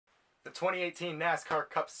The 2018 NASCAR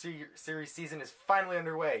Cup Series season is finally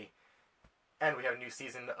underway, and we have a new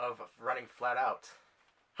season of Running Flat Out.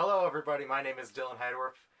 Hello everybody, my name is Dylan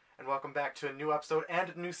Heidorf, and welcome back to a new episode and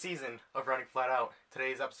a new season of Running Flat Out.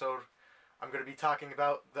 Today's episode, I'm going to be talking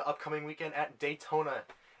about the upcoming weekend at Daytona.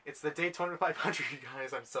 It's the Daytona 500, you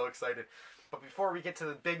guys, I'm so excited. But before we get to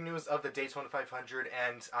the big news of the Daytona 500,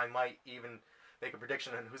 and I might even make a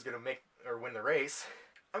prediction on who's going to make or win the race,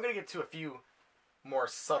 I'm going to get to a few more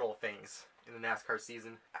subtle things in the NASCAR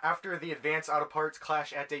season. After the Advanced Auto Parts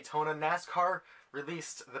clash at Daytona, NASCAR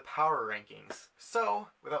released the Power Rankings. So,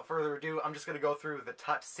 without further ado, I'm just going to go through the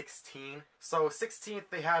top 16. So,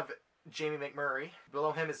 16th, they have Jamie McMurray.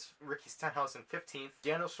 Below him is Ricky Stenhouse in 15th.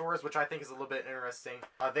 Daniel Suarez, which I think is a little bit interesting.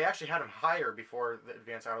 They actually had him higher before the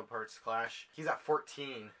Advanced Auto Parts clash. He's at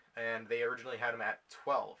 14, and they originally had him at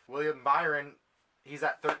 12. William Byron, he's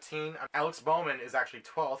at 13. Alex Bowman is actually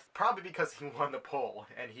 12th, probably because he won the pole,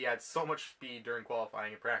 and he had so much speed during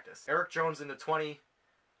qualifying and practice. Eric Jones in the 20.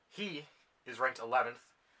 He is ranked 11th.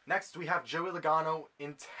 Next, we have Joey Logano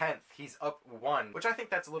in 10th. He's up 1, which I think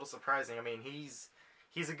that's a little surprising. I mean, he's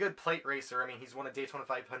a good plate racer. I mean, he's won a Daytona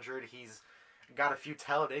 500. He's got a few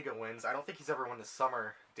Talladega wins. I don't think he's ever won the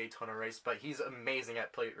summer Daytona race, but he's amazing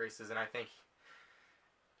at plate races, and I think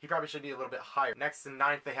he probably should be a little bit higher. Next in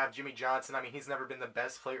 9th, they have Jimmy Johnson. I mean, he's never been the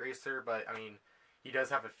best plate racer, but, I mean, he does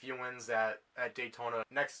have a few wins at Daytona.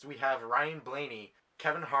 Next, we have Ryan Blaney.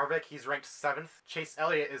 Kevin Harvick, he's ranked 7th. Chase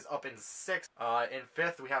Elliott is up in 6th. In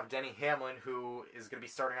 5th, we have Denny Hamlin, who is going to be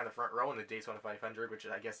starting on the front row in the Daytona 500, which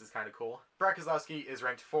I guess is kind of cool. Brad Keselowski is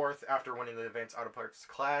ranked 4th after winning the Advanced Auto Parts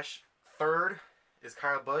clash. 3rd is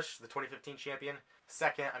Kyle Busch, the 2015 champion.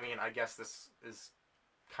 2nd, I mean, I guess this is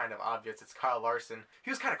kind of obvious, it's Kyle Larson. He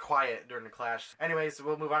was kind of quiet during the clash. Anyways,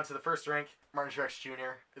 we'll move on to the first rank. Martin Truex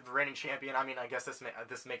Jr., the reigning champion. I mean, I guess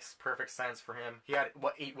this makes perfect sense for him. He had,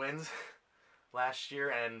 what, 8 wins last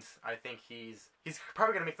year, and I think he's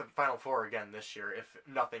probably going to make the Final Four again this year if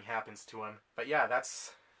nothing happens to him. But yeah,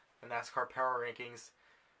 that's the NASCAR Power Rankings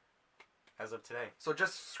as of today. So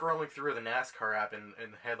just scrolling through the NASCAR app and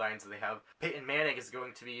the headlines that they have, Peyton Manning is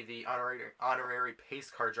going to be the honorary pace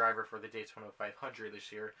car driver for the Daytona 500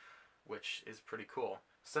 this year, which is pretty cool.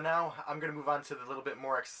 So now I'm going to move on to the little bit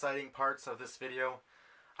more exciting parts of this video.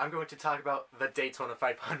 I'm going to talk about the Daytona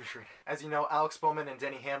 500. As you know, Alex Bowman and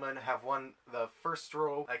Denny Hamlin have won the first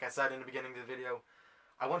row. Like I said in the beginning of the video,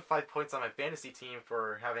 I won 5 points on my fantasy team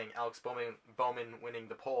for having Alex Bowman winning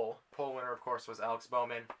the pole. Pole winner, of course, was Alex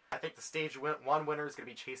Bowman. I think the stage 1 winner is going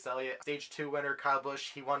to be Chase Elliott. Stage 2 winner, Kyle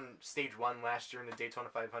Busch. He won stage 1 last year in the Daytona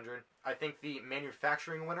 500. I think the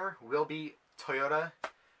manufacturing winner will be Toyota,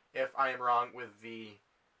 if I am wrong with the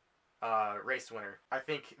race winner. I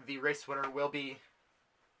think the race winner will be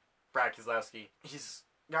Brad Keselowski. He's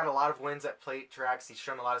got a lot of wins at plate tracks. He's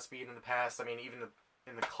shown a lot of speed in the past. I mean, even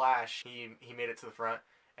in the clash, he made it to the front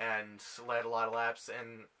and led a lot of laps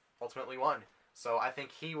and ultimately won. So I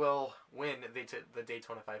think he will win the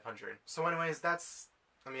Daytona 500. So anyways, that's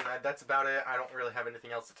about it. I don't really have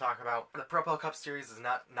anything else to talk about. The PropelCup Series is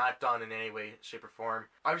not done in any way, shape, or form.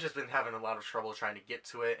 I've just been having a lot of trouble trying to get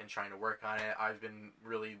to it and trying to work on it. I've been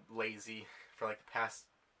really lazy for like the past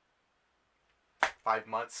 5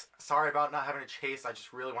 months. Sorry about not having a chase. I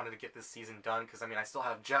just really wanted to get this season done because, I mean, I still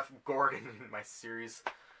have Jeff Gordon in my series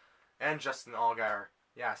and Justin Allgaier.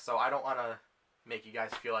 Yeah, so I don't want to make you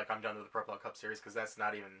guys feel like I'm done with the PropelCup Series because that's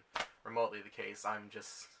not even remotely the case. I'm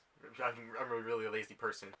a really lazy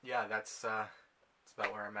person. Yeah, that's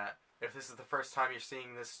about where I'm at. If this is the first time you're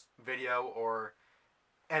seeing this video or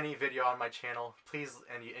any video on my channel, please,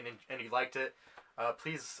 and you liked it,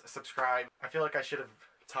 please subscribe. I feel like I should have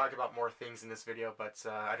talk about more things in this video, but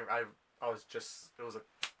it was a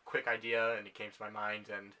quick idea and it came to my mind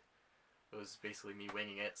and it was basically me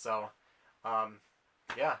winging it. So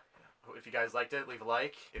yeah, if you guys liked it, leave a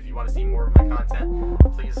like. If you want to see more of my content,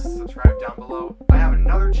 please subscribe down below. I have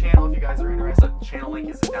another channel if you guys are interested. The channel link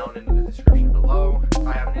is down in the description below.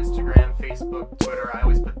 I have an Instagram, Facebook, Twitter. I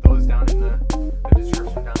always put those down in the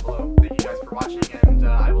description down below. Thank you guys for watching, and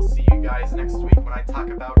I will see you guys next week when I talk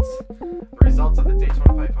about the results of the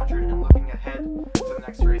Daytona 500 and looking ahead to the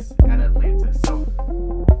next race at Atlanta. So